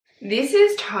This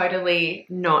is totally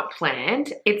not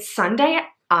planned. It's Sunday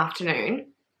afternoon.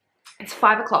 It's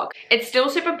 5 o'clock. It's still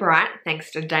super bright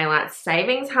thanks to daylight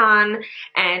savings, hun.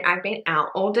 And I've been out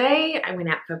all day. I went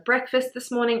out for breakfast this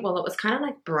morning. Well, it was kind of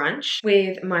like brunch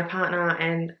with my partner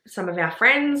and some of our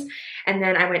friends. And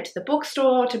then I went to the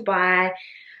bookstore to buy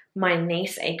my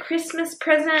niece a Christmas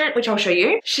present, which I'll show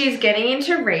you. She's getting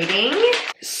into reading.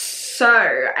 So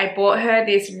I bought her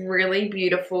this really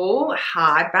beautiful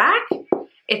hardback.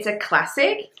 It's a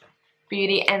classic,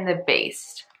 Beauty and the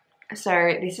Beast.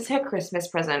 So this is her Christmas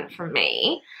present from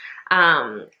me.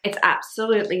 It's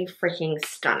absolutely freaking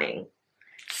stunning.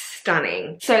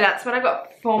 Stunning. So that's what I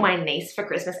got for my niece for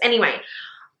Christmas. Anyway,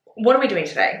 what are we doing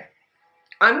today?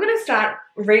 I'm going to start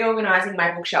reorganizing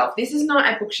my bookshelf. This is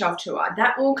not a bookshelf tour.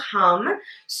 That will come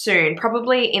soon,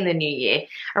 probably in the new year.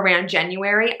 Around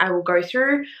January, I will go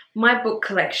through my book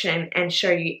collection and show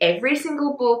you every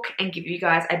single book and give you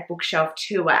guys a bookshelf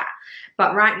tour.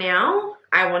 But right now,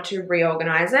 I want to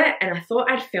reorganize it and I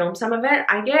thought I'd film some of it.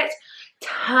 I get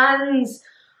tons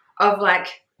of like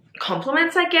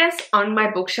compliments, I guess, on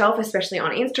my bookshelf, especially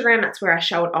on Instagram. That's where I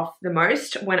show it off the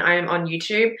most. When I'm on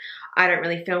YouTube, I don't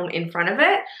really film in front of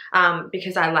it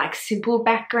because I like simple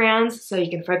backgrounds so you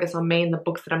can focus on me and the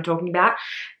books that I'm talking about.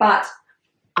 But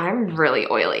I'm really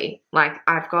oily. Like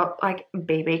I've got like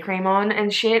BB cream on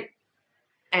and shit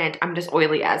and I'm just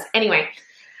oily as. Anyway,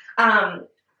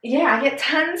 yeah, I get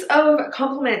tons of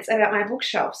compliments about my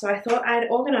bookshelf. So I thought I'd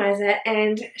organize it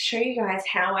and show you guys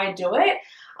how I do it.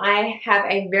 I have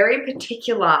a very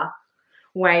particular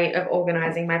way of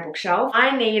organizing my bookshelf.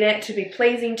 I need it to be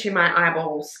pleasing to my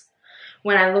eyeballs.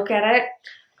 When I look at it,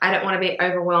 I don't want to be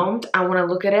overwhelmed. I want to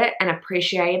look at it and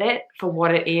appreciate it for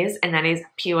what it is, and that is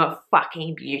pure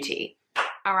fucking beauty.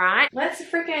 Alright? Let's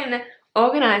freaking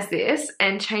organize this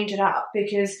and change it up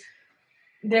because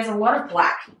there's a lot of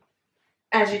black,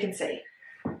 as you can see,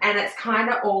 and it's kind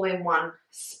of all in one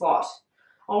spot.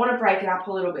 I want to break it up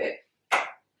a little bit.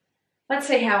 Let's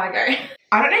see how I go.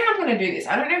 I don't know how I'm going to do this.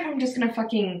 I don't know if I'm just going to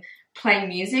fucking play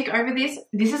music over this.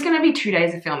 This is going to be 2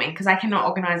 days of filming because I cannot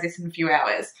organize this in a few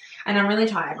hours. And I'm really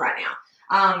tired right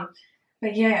now.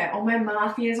 But yeah, all my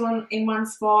Martha is in one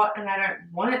spot and I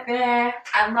don't want it there.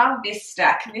 I love this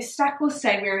stack. This stack will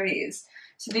stay where it is.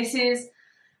 So this is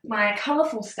my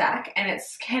colourful stack and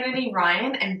it's Kennedy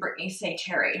Ryan and Brittany C.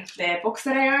 Terry. They're books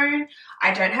that I own.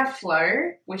 I don't have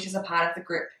Flow, which is a part of the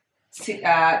Grip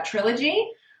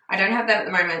trilogy. I don't have that at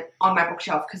the moment on my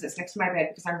bookshelf because it's next to my bed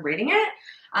because I'm reading it.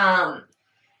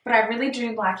 But I really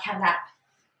do like how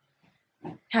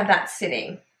that's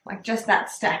sitting. Like just that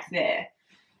stack there.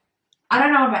 I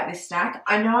don't know about this stack.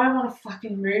 I know I want to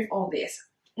fucking move all this.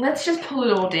 Let's just pull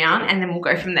it all down and then we'll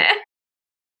go from there.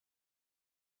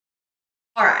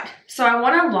 Alright, so I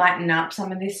want to lighten up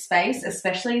some of this space,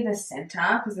 especially the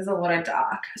center because there's a lot of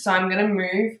dark. So I'm going to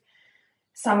move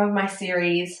some of my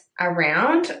series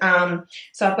around.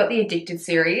 So I've got the Addicted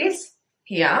series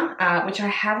here, which I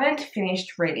haven't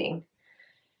finished reading.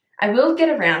 I will get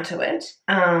around to it.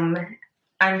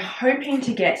 I'm hoping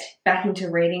to get back into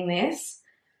reading this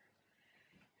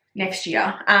next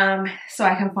year, so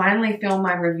I can finally film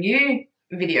my review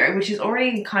video, which is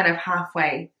already kind of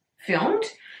halfway filmed.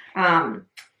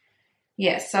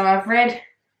 Yeah, so I've read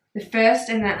the first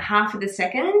and that half of the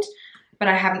second, but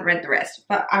I haven't read the rest.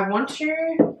 But I want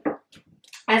to,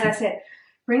 as I said,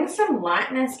 bring some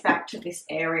lightness back to this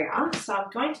area. So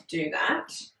I'm going to do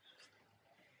that.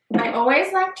 I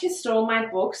always like to store my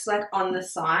books like on the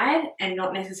side and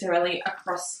not necessarily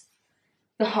across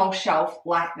the whole shelf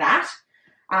like that,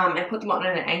 and put them on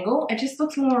an angle. It just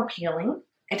looks more appealing.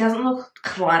 It doesn't look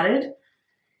cluttered.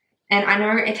 And I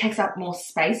know it takes up more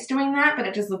space doing that, but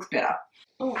it just looks better.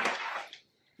 Oh,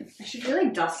 I should really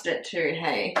dust it too,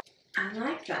 hey. I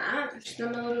like that. Touch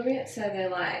them a little bit so they're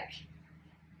like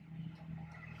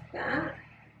that.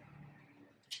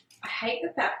 I hate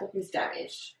that that book is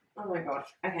damaged. Oh my god.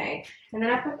 Okay. And then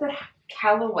I put the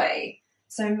Callaway.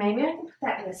 So maybe I can put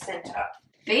that in the center.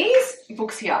 These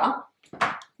books here,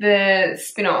 the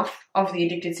spin-off of the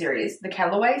Addicted series, the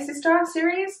Callaway sister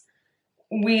series,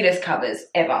 weirdest covers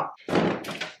ever.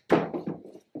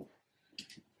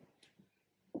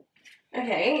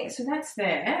 Okay, so that's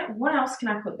there. What else can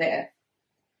I put there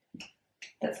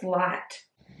that's light?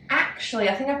 Actually,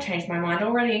 I think I've changed my mind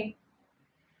already.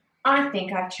 I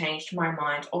think I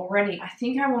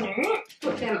want to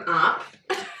put them up.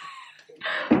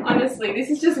 Honestly, this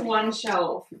is just one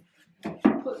shelf.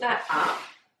 Put that up.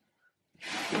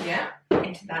 Yeah,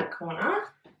 into that corner.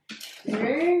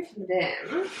 Move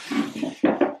them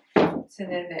so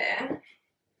they're there.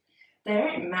 They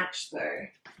don't match though.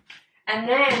 And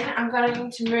then I'm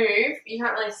going to move, you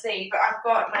can't really see, but I've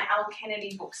got my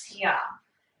𝐂𝐂𝐑𝐂 books here.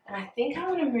 And I think I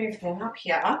want to move them up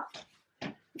here.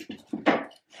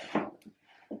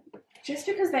 Just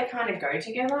because they kind of go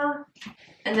together.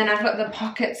 And then I've got the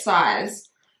pocket size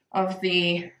of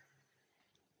the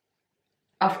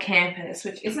off-campus,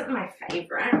 which isn't my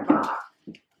favourite, but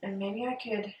and maybe I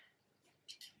could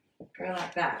go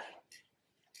like that.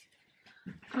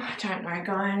 Oh, I don't know,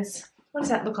 guys. What does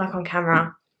that look like on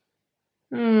camera?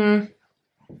 No,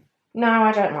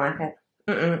 I don't like it.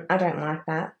 I don't like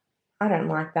that. I don't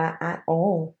like that at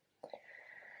all.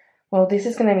 Well, this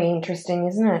is going to be interesting,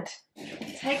 isn't it?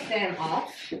 Take them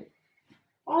off.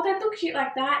 Oh, they'd look cute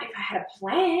like that if I had a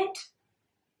plant.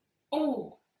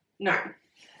 Oh, no.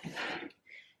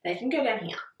 They can go down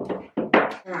here.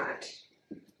 Right.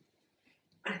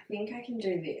 I think I can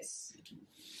do this.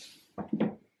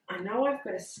 I know I've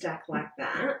got a stack like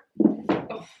that.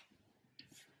 Oh,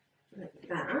 like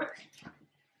that.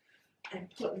 And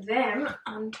put them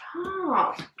on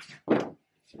top.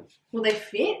 Will they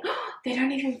fit? They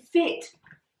don't even fit.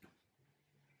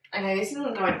 Okay, this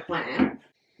isn't going to plan.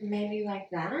 Maybe like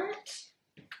that.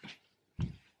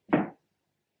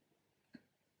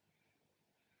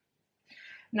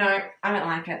 No, I don't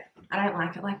like it. I don't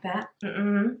like it like that.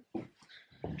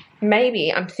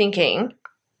 Maybe I'm thinking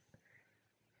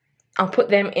I'll put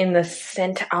them in the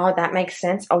center. Oh, that makes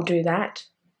sense. I'll do that.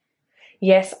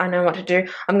 Yes, I know what to do.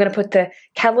 I'm going to put the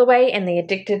Callaway and the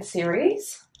Addicted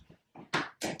series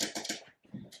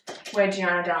where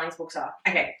Gianna Darling's books are.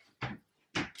 Okay.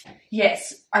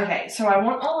 Yes. Okay, so I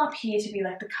want all up here to be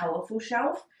like the colourful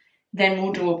shelf. Then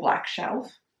we'll do a black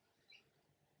shelf.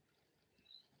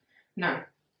 No.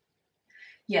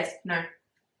 Yes. No.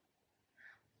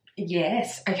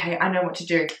 Yes. Okay, I know what to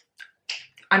do.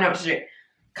 I know what to do.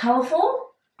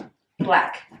 Colourful,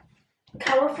 black.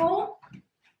 Colourful,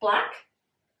 black.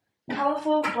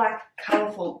 Colourful, black.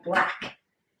 Colourful, black.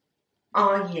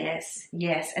 Oh, yes.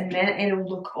 Yes. And then it'll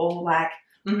look all like...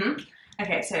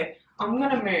 Okay, so I'm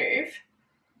going to move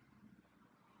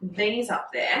these up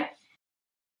there.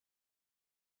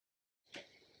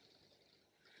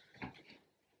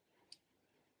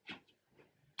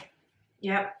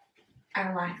 Yep.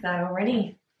 I like that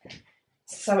already.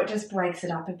 So it just breaks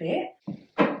it up a bit.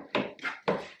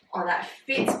 Oh, that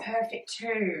fits perfect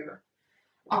too.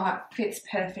 Oh, it fits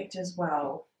perfect as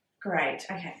well. Great.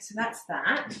 Okay, so that's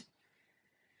that.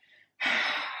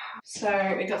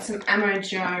 So we got some Ammo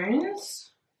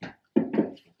Jones. Put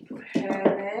her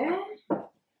there.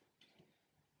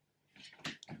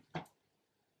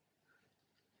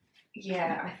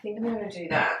 Yeah, I think I'm going to do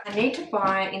that. I need to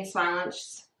buy In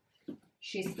Silence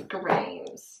She's the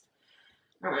Grames.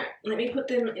 Alright, let me put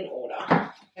them in order.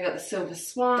 I got the Silver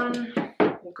Swan.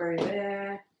 We'll go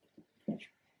there.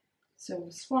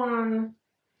 Silver Swan.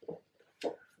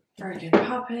 Broken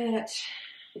Puppet.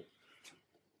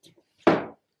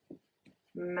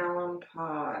 Melon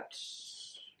Pot.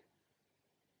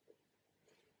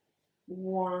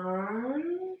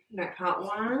 1. No, part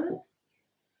 1.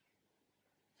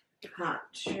 Part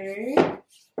 2.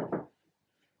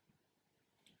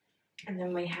 And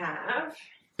then we have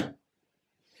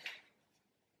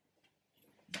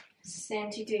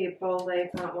Santi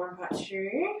Diabole part 1, part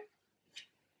 2.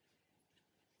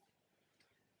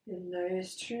 And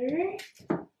those two.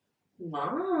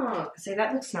 Look, see,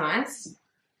 that looks nice.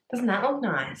 Doesn't that look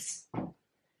nice?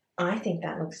 I think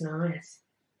that looks nice.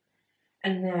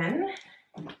 And then,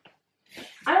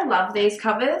 I love these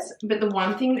covers, but the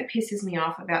one thing that pisses me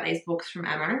off about these books from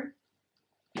Ammo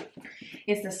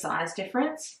is the size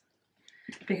difference.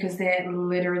 Because they're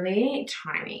literally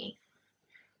tiny.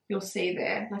 You'll see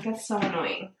there. Like, that's so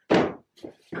annoying.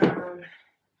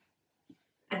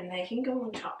 And they can go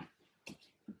on top.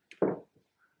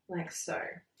 Like so.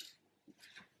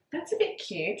 That's a bit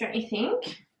cute, don't you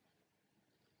think?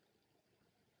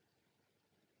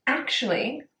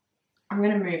 Actually, I'm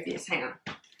going to move this. Hang on.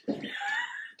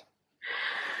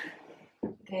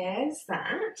 There's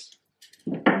that.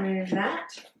 Move that.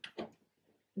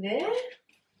 There.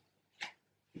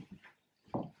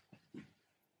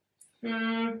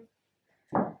 Oh.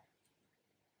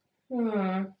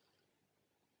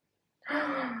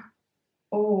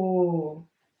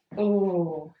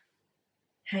 Oh.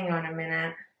 Hang on a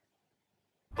minute.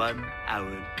 1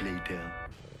 hour later.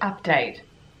 Update.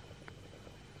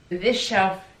 This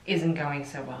shelf isn't going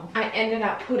so well. I ended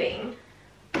up putting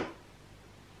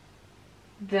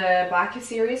the biker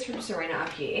series from Serena up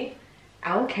here,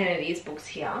 𝐂𝐂𝐑𝐂's books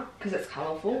here, because it's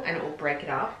colourful and it will break it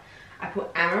up. I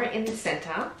put Ammo in the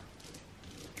centre.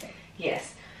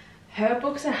 Yes. Her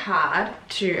books are hard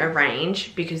to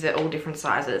arrange because they're all different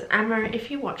sizes. Ammo,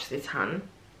 if you watch this, hun,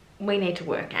 we need to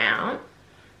work out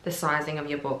the sizing of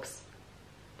your books.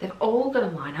 They've all got to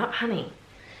line up, honey.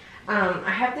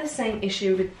 I have the same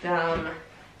issue with Fiona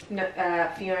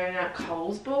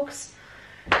Cole's books.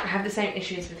 I have the same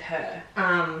issues with her.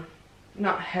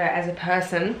 Not her as a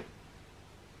person,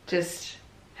 just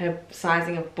her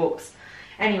sizing of books.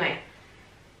 Anyway,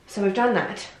 so we've done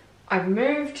that. I've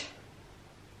moved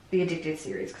the Addicted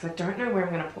series because I don't know where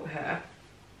I'm going to put her.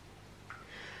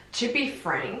 To be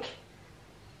frank,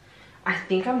 I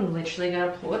think I'm literally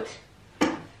going to put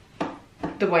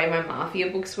the way my Mafia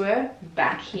books were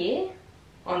back here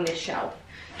on this shelf.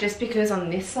 Just because on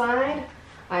this side,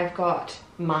 I've got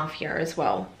Mafia as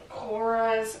well.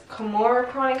 Cora's Kimura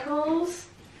Chronicles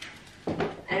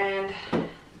and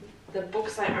the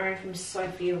books I own from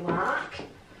Sophie Lark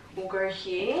will go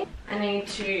here. I need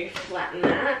to flatten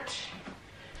that.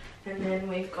 And then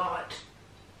we've got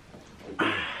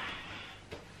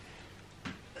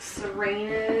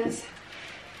Serena's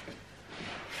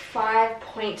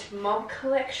 5-point mob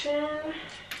collection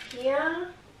here.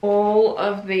 All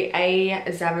of the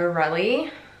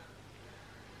𝐂𝐈𝐍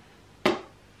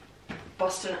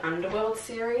Boston Underworld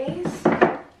series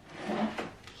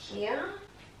here.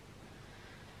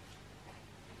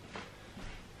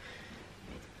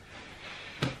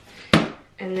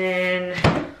 And then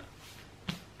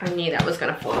I knew that was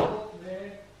going to fall.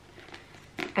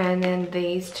 And then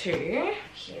these two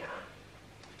here.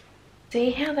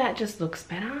 See how that just looks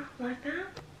better like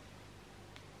that?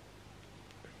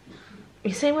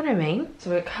 You see what I mean?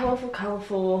 So we're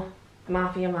colourful,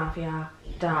 Mafia,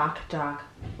 dark,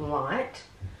 light.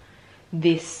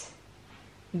 This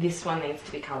one needs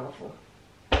to be colourful.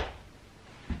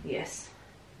 Yes,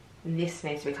 this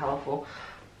needs to be colourful.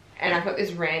 And I've got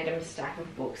this random stack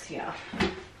of books here.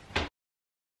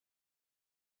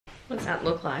 What's that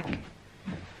look like?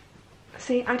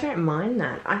 See, I don't mind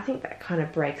that. I think that kind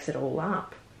of breaks it all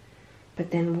up. But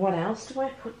then what else do I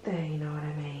put there, you know what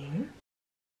I mean?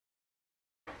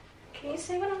 Can you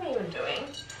see what I'm even doing?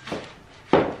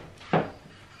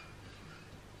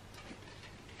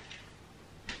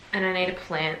 And I need a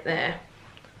plant there.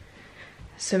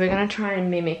 So we're going to try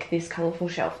and mimic this colourful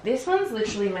shelf. This one's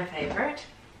literally my favourite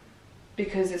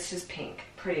because it's just pink,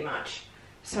 pretty much.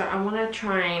 So I want to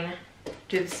try and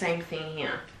do the same thing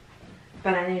here.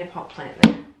 But I need a pot plant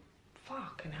there.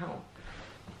 Fucking hell.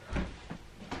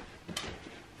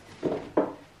 Okay.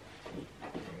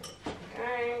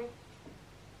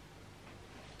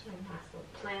 A nice little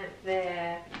plant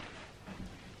there.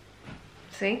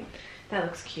 See? That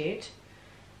looks cute.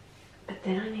 But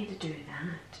then I need to do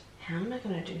that. How am I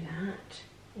going to do that?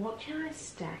 What can I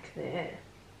stack there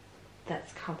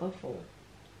that's colourful?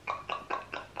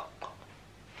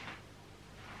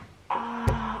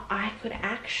 Oh, I could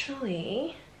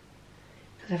actually,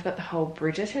 because I've got the whole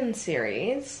Bridgerton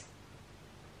series.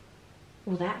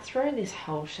 Will that throw this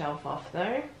whole shelf off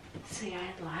though? See,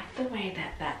 I like the way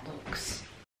that looks.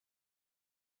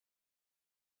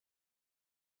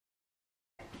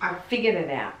 I figured it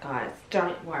out, guys.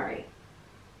 Don't worry.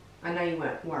 I know you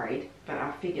weren't worried, but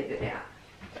I figured it out.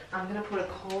 I'm going to put a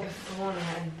cord of thorn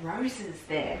and roses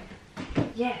there.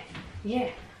 Yeah.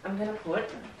 I'm going to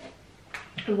put...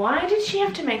 Why did she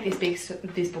have to make this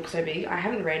book so big? I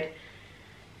haven't read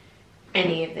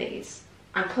any of these.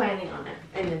 I'm planning on it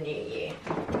in the new year.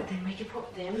 But then we can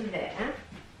put them there.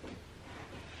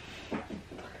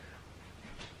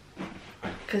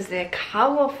 Because they're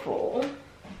colourful.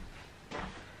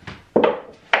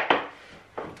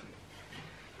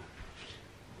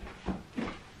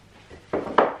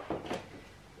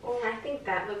 Oh, I think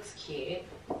that looks cute.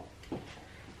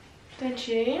 Don't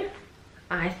you?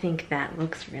 I think that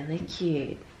looks really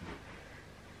cute.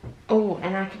 Oh,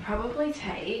 and I could probably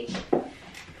take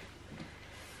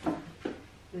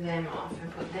them off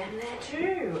and put them there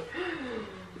too.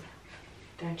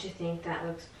 Don't you think that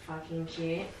looks fucking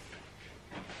cute?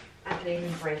 I could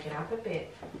even break it up a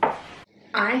bit.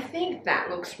 I think that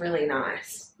looks really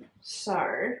nice.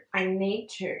 So I need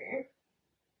to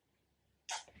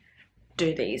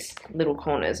do these little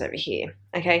corners over here.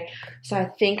 Okay, so I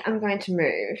think I'm going to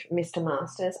move Mr.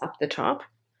 Masters up the top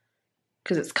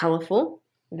because it's colourful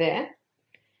there,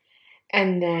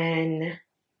 and then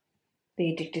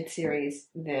the Addicted series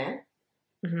there,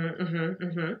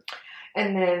 and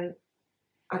then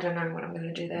I don't know what I'm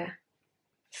going to do there,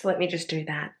 so let me just do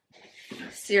that.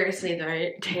 Seriously though,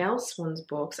 T.L. Swan's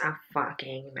books are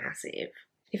fucking massive.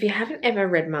 If you haven't ever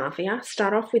read Mafia,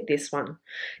 start off with this one.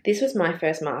 This was my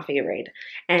first Mafia read,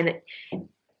 and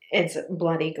it's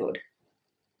bloody good.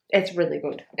 It's really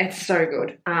good. It's so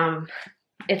good.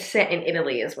 It's set in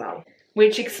Italy as well,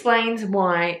 which explains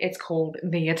why it's called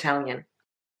The Italian.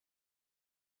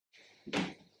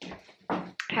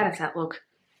 How does that look?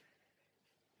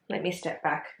 Let me step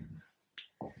back.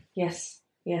 Yes,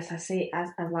 I see. I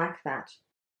like that.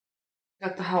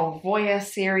 Got the whole Voyeur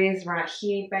series right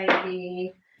here,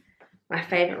 baby. My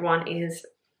favorite one is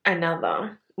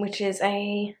Another, which is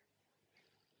a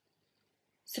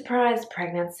surprise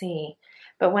pregnancy.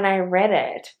 But when I read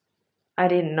it, I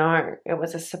didn't know it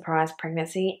was a surprise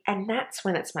pregnancy, and that's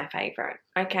when it's my favorite,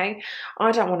 okay?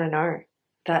 I don't want to know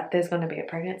that there's going to be a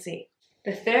pregnancy.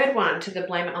 The third one, To the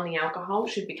Blame It on the Alcohol,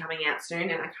 should be coming out soon,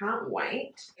 and I can't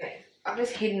wait. Okay, I've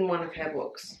just hidden one of her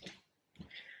books.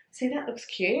 See, that looks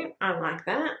cute. I like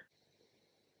that.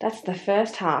 That's the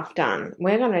first half done.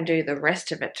 We're going to do the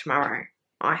rest of it tomorrow,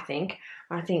 I think.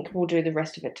 I think we'll do the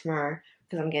rest of it tomorrow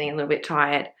because I'm getting a little bit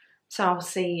tired. So I'll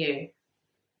see you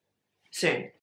soon.